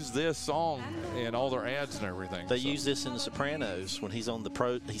use this song in all their ads and everything. They use this in The Sopranos when he's on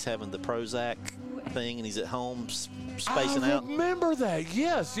he's having the Prozac thing and he's at home spacing out. I remember that.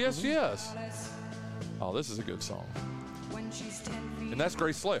 Yes. Oh, this is a good song. And that's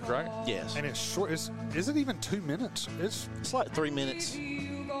Grace Slick, right? Yes. And it's short. Is it even 2 minutes? It's like 3 minutes.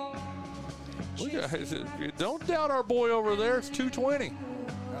 Don't doubt our boy over there. It's 2:20.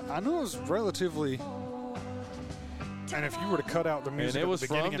 I knew it was relatively. And if you were to cut out the music, and it was at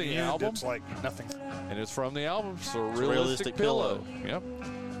the beginning from the and album, it's like nothing. And it's from the album, Surrealistic Pillow. Yep.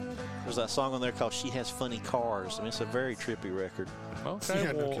 There's that song on there called "She Has Funny Cars." I mean, it's a very trippy record. Okay,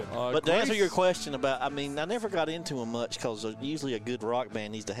 yeah, but to answer your question about, I mean, I never got into them much because usually a good rock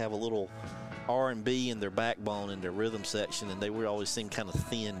band needs to have a little R&B in their backbone in their rhythm section, and they would always seem kind of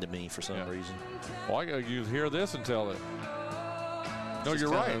thin to me for some reason. Well, you hear this and tell it. No, you're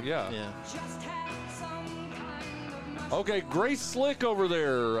right. Yeah. Okay, Grace Slick over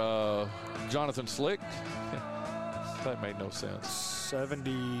there, Jonathan Slick. That made no sense.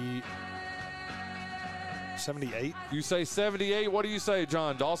 78. You say 78. What do you say,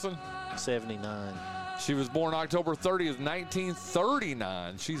 John Dawson? 79. She was born October 30th,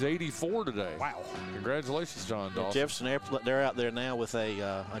 1939. She's 84 today. Wow. Congratulations, John Dawson. Jefferson Airplane, they're out there now with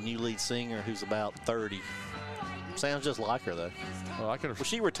a new lead singer who's about 30. Sounds just like her, though. Well,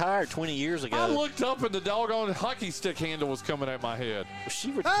 She retired 20 years ago. I looked up and the doggone hockey stick handle was coming at my head.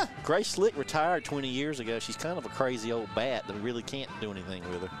 Grace Slick retired 20 years ago. She's kind of a crazy old bat that really can't do anything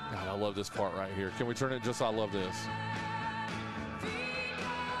with her. God, I love this part right here. Can we turn it just I love this.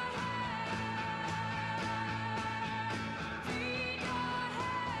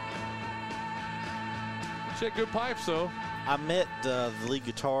 She had good pipes, though. I met the lead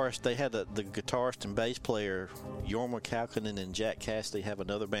guitarist. They had the guitarist and bass player, Jorma Kaukonen and Jack Cassidy, have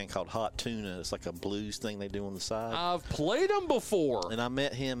another band called Hot Tuna. It's like a blues thing they do on the side. I've played them before. And I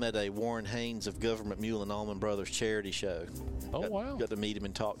met him at a Warren Haynes of Government Mule and Allman Brothers charity show. Oh, wow. Got to meet him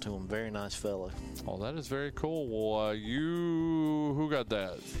and talk to him. Very nice fellow. Oh, that is very cool. Well, who got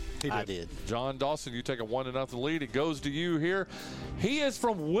that? I did. John Dawson, you take a 1-0 lead. It goes to you here. He is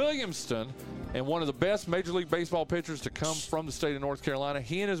from Williamston and one of the best Major League Baseball pitchers to come from the state of North Carolina.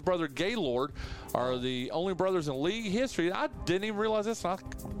 He and his brother Gaylord are the only brothers in league history. I didn't even realize this. I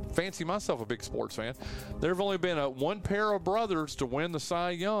fancy myself a big sports fan. There have only been one pair of brothers to win the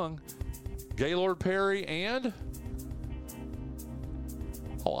Cy Young. Gaylord Perry and...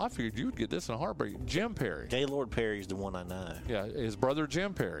 Oh, I figured you would get this in a heartbeat. Jim Perry. Gaylord Perry's the one I know. Yeah, his brother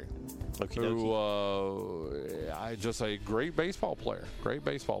Jim Perry. Who just a great baseball player. Great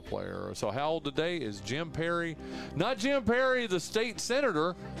baseball player. So how old today is Jim Perry? Not Jim Perry, the state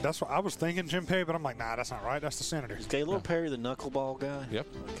senator. That's what I was thinking, Jim Perry, but I'm like, nah, that's not right. That's the senator. Is Gaylord Perry the knuckleball guy? Yep.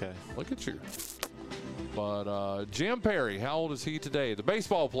 Okay. Look at you. But Jim Perry, how old is he today? The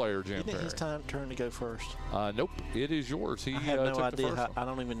baseball player, Jim Perry. Isn't it his turn to go first? Nope, it is yours. He I have no took idea. the first one. I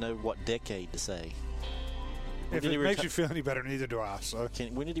don't even know what decade to say. If it makes you feel any better, neither do I. So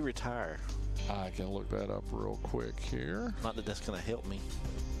when did he retire? I can look that up real quick here. Not that that's going to help me.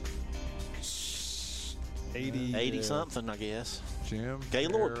 80 something, I guess. Jim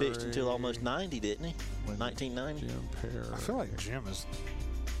Gaylord Perry. pitched until almost 90, didn't he? 1990. Jim Perry. I feel like Jim is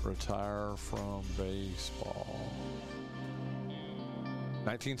retire from baseball.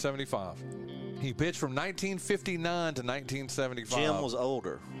 1975. He pitched from 1959 to 1975. Jim was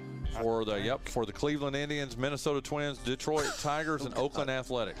older. For the Cleveland Indians, Minnesota Twins, Detroit Tigers, and Oakland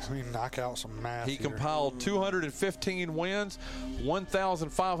Athletics. Let me knock out some math. He here. compiled 215 wins,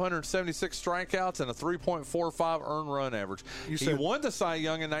 1,576 strikeouts, and a 3.45 earned run average. He won the Cy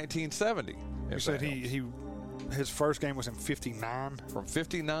Young in 1970. You said his first game was in 59? From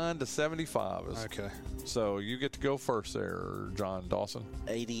 59 to 75. Okay. So you get to go first there, John Dawson.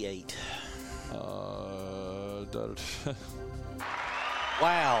 88.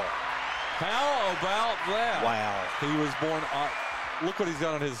 Wow. How about that? Wow. He was born, look what he's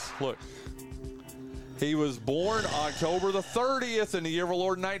got on his, look. He was born October the 30th in the year of our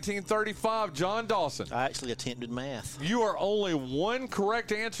Lord 1935. John Dawson. I actually attempted math. You are only one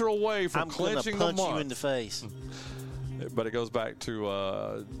correct answer away from clinching the month. I'm going to punch you in the face. But it goes back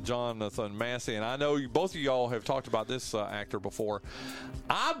to Jonathan Massey, and I know both of y'all have talked about this actor before.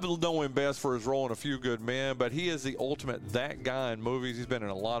 I know him best for his role in A Few Good Men, but he is the ultimate that guy in movies. He's been in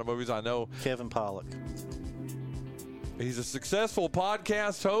a lot of movies. I know Kevin Pollak. He's a successful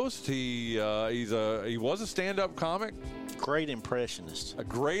podcast host. He was a stand-up comic. Great impressionist. A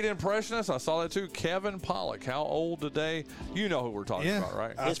great impressionist. I saw that too. Kevin Pollak. How old today? You know who we're talking about,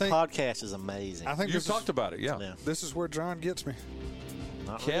 right? His podcast is amazing. I think you've talked about it, yeah. This is where John gets me.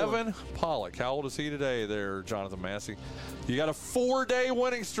 Kevin Pollak. How old is he today there, Jonathan Massey? You got a 4-day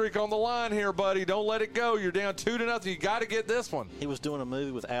winning streak on the line here, buddy. Don't let it go. You're down 2-0. You got to get this one. He was doing a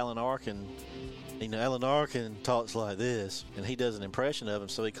movie with Alan Arkin. You know, Alan Arkin talks like this, and he does an impression of him.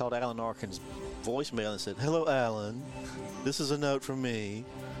 So he called Alan Arkin's voicemail and said, "Hello, Alan. This is a note from me.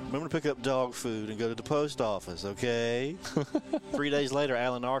 Remember to pick up dog food and go to the post office, okay?" 3 days later,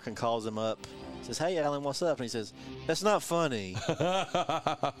 Alan Arkin calls him up. Says, "Hey, Alan, what's up?" And he says, "That's not funny."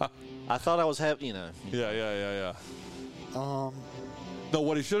 I thought I was happy, you know. Yeah. No,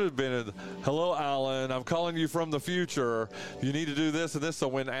 what he should have been is, "Hello, Alan. I'm calling you from the future. You need to do this and this." So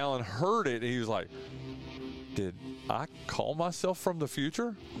when Alan heard it, he was like, "Did I call myself from the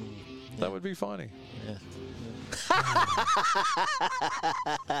future?" That would be funny. Yeah.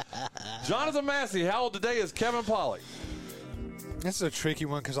 Jonathan Massey, how old today is Kevin Pollak? This is a tricky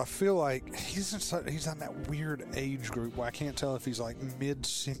one because I feel like he's on that weird age group where I can't tell if he's like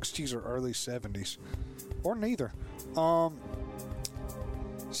mid-60s or early 70s. Or neither.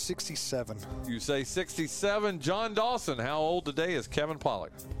 67. You say 67. John Dawson, how old today is Kevin Pollak?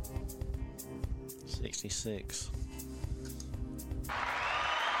 66.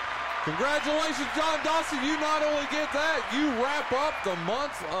 Congratulations, John Dawson. You not only get that, you wrap up the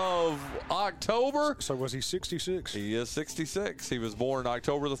month of October. So was he 66? He is 66. He was born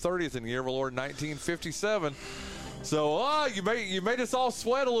October the 30th in the year of our Lord 1957. So you made us all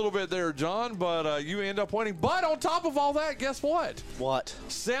sweat a little bit there, John, but you end up winning. But on top of all that, guess what? What?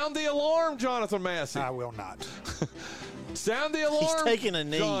 Sound the alarm, Jonathan Massey. I will not. Sound the alarm. He's taking a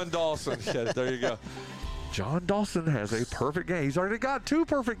knee. John Dawson. Yeah, there you go. John Dawson has a perfect game. He's already got 2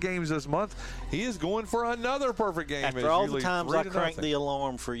 perfect games this month. He is going for another perfect game. After all the times I cranked the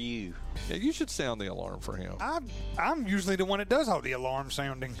alarm for you. Yeah, you should sound the alarm for him. I'm usually the one that does all the alarm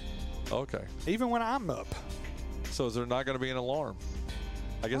sounding, Okay. even when I'm up. So is there not going to be an alarm?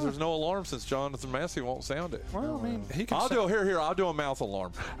 I guess there's no alarm since Jonathan Massey won't sound it. Well, I mean, he can. I'll do a mouth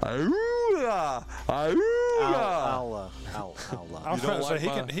alarm. Ooh-ah, I'll I was You don't about to say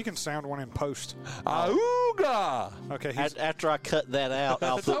like he can sound one in post. Ooga. Okay, after I cut that out,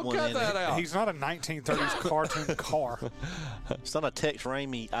 I'll put Don't one cut in that there. out. he's not a 1930s cartoon car. It's not a Tex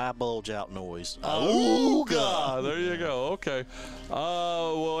Ramey eye bulge out noise. Ooga. There you go. Okay.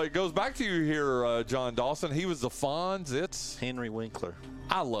 Well, it goes back to you here, John Dawson. He was the Fonz. It's Henry Winkler.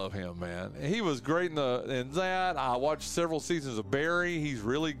 I love him, man. He was great in that. I watched several seasons of Barry. He's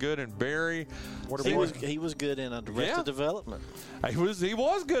really good in Barry. He was good in Arrested Development. He was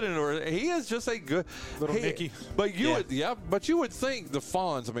good in it. He is just a good Little Nicky. But you would think the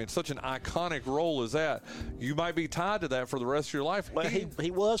Fonz. I mean, such an iconic role as that. You might be tied to that for the rest of your life. Well,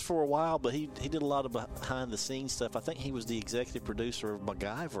 he was for a while, but he did a lot of behind the scenes stuff. I think he was the executive producer of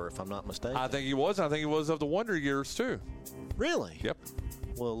MacGyver, if I'm not mistaken. I think he was. I think he was of the Wonder Years too. Really? Yep.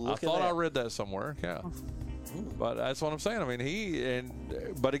 Well, look I thought at that. I read that somewhere. Yeah. But that's what I'm saying. I mean,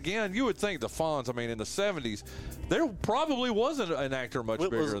 but again, you would think the Fonz, I mean, in the 70s, there probably wasn't an actor much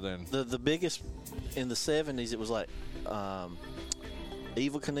bigger than. The biggest in the 70s, it was like Evel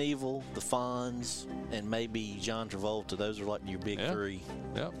Knievel, the Fonz, and maybe John Travolta. Those are like your big 3.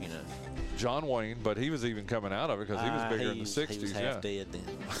 Yep. You know. John Wayne, but he was even coming out of it because he was bigger in the 60s. He was half dead then.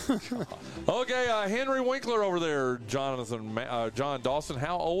 Okay, Henry Winkler over there, John Dawson.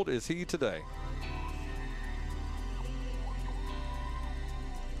 How old is he today?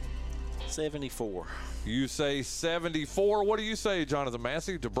 74. You say 74. What do you say, Jonathan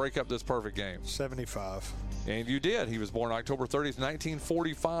Massey, to break up this perfect game? 75. And you did. He was born October 30th,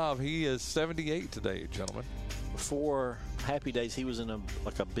 1945. He is 78 today, gentlemen. Before Happy Days, he was in a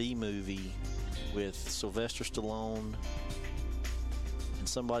B movie with Sylvester Stallone and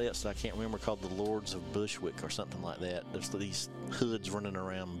somebody else that I can't remember, called The Lords of Bushwick or something like that. There's these hoods running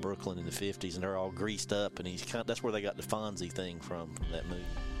around Brooklyn in the 50s, and they're all greased up, and that's where they got the Fonzie thing from that movie.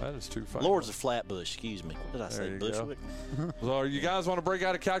 That is too funny. Lords of Flatbush, excuse me. What did I say, Bushwick? So you guys want to break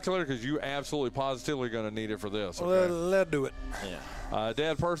out a calculator, because you absolutely positively going to need it for this. Okay? Let's do it. Yeah.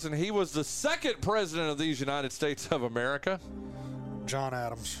 Dad person, he was the 2nd president of these United States of America. John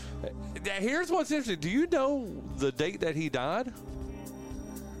Adams. Here's what's interesting. Do you know the date that he died?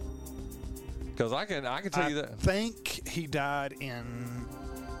 Because I can tell you that. I think he died in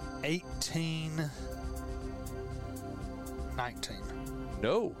 1819.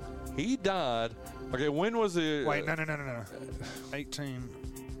 No, he died. Okay, when was it? Wait, no. 18.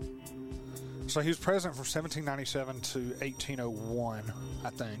 So he was president from 1797 to 1801, I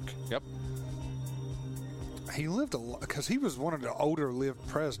think. Yep. He lived a lot because he was one of the older lived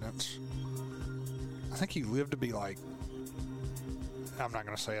presidents. I think he lived to be like, I'm not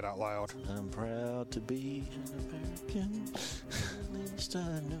going to say it out loud. I'm proud to be an American. At least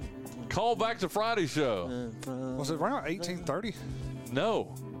I know. Call back to Friday show. Was it around 1830?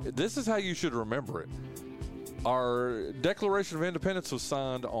 No, this is how you should remember it. Our Declaration of Independence was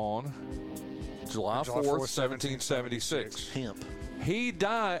signed on July 4th, 1776. Hemp. He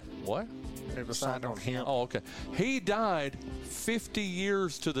died. What? It was signed on him. Oh, okay. He died 50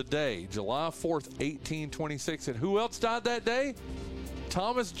 years to the day, July 4th, 1826. And who else died that day?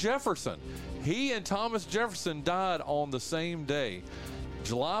 Thomas Jefferson. He and Thomas Jefferson died on the same day,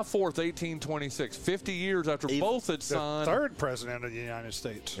 July 4th, 1826, 50 years after both had signed. The 3rd president of the United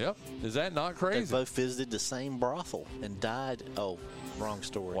States. Yep. Is that not crazy? They both visited the same brothel and died. Oh, wrong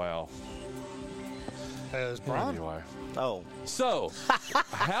story. Wow. As Bryan. Anyway. Oh. So,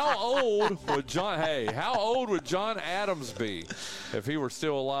 how old would John Adams be if he were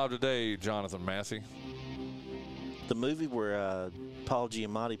still alive today, Jonathan Massey? The movie where Paul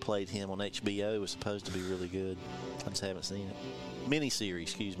Giamatti played him on HBO was supposed to be really good. I just haven't seen it. Miniseries,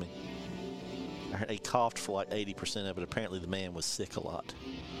 excuse me. He coughed for like 80% of it. Apparently the man was sick a lot.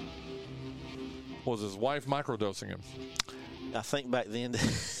 Was his wife microdosing him? I think back then,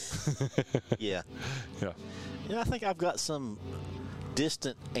 yeah. Yeah. Yeah, I think I've got some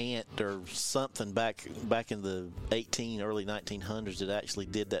distant aunt or something back in the early 1800s that actually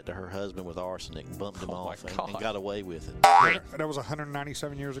did that to her husband with arsenic and bumped him off and got away with it. That was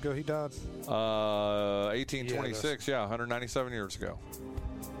 197 years ago he died? 1826, 197 years ago.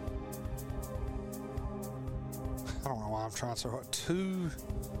 I don't know why I'm trying so hard.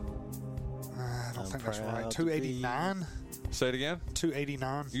 I don't think that's right. 289? Say it again.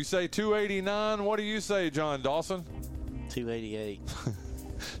 289. You say 289. What do you say, John Dawson? 288.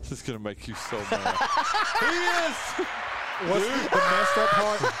 This is going to make you so mad. He is. What's the messed up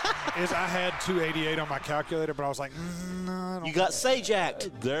part is I had 288 on my calculator, but I was like, no, I don't. You got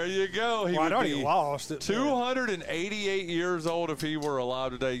Sajak. There you go. He I'd would already be lost it. 288 years old if he were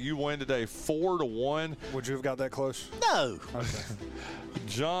alive today. You win today 4-1. Would you have got that close? No. Okay.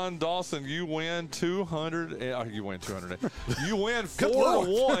 John Dawson, you win 200. You win 200. You win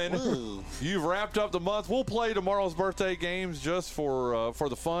 4-1. You've wrapped up the month. We'll play tomorrow's birthday games just for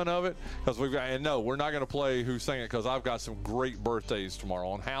the fun of it, because we've got. And no, we're not going to play Who's Singing, because I've got some great birthdays tomorrow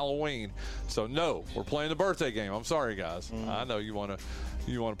on Halloween. So no, we're playing the birthday game. I'm sorry, guys. I know you want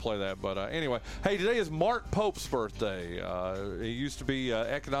to play that, but anyway. Hey, today is Mark Pope's birthday. He used to be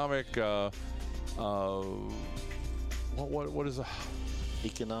economic. What is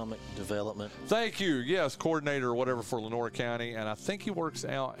Economic development. Thank you. Yes, coordinator or whatever for Lenoir County, and I think he works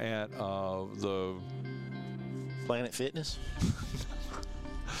out at the Planet Fitness.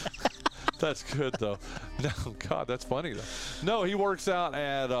 That's good though. No, God, that's funny though. No, he works out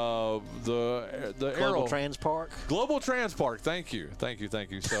at the Global Trans Park. Global Trans Park. Thank you.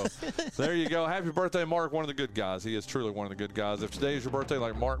 So there you go. Happy birthday, Mark. One of the good guys. He is truly one of the good guys. If today is your birthday,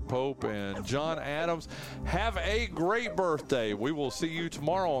 like Mark Pope and John Adams, have a great birthday. We will see you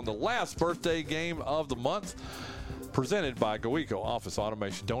tomorrow on the last birthday game of the month, presented by Goeco Office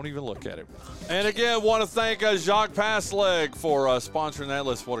Automation. Don't even look at it. And again, want to thank Jacques Passleg for sponsoring that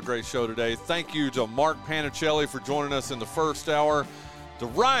list. What a great show today. Thank you to Mark Panicelli for joining us in the first hour, to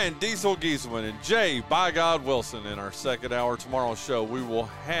Ryan Diesel Gieselman and Jay By God Wilson in our second hour. Tomorrow's show, we will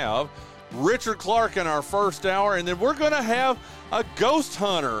have Richard Clark in our first hour, and then we're going to have a ghost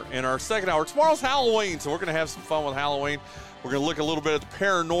hunter in our second hour. Tomorrow's Halloween, so we're going to have some fun with Halloween. We're going to look a little bit at the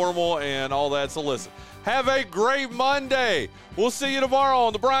paranormal and all that. So listen, have a great Monday. We'll see you tomorrow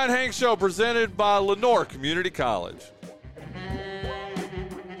on the Bryan Hanks Show, presented by Lenoir Community College.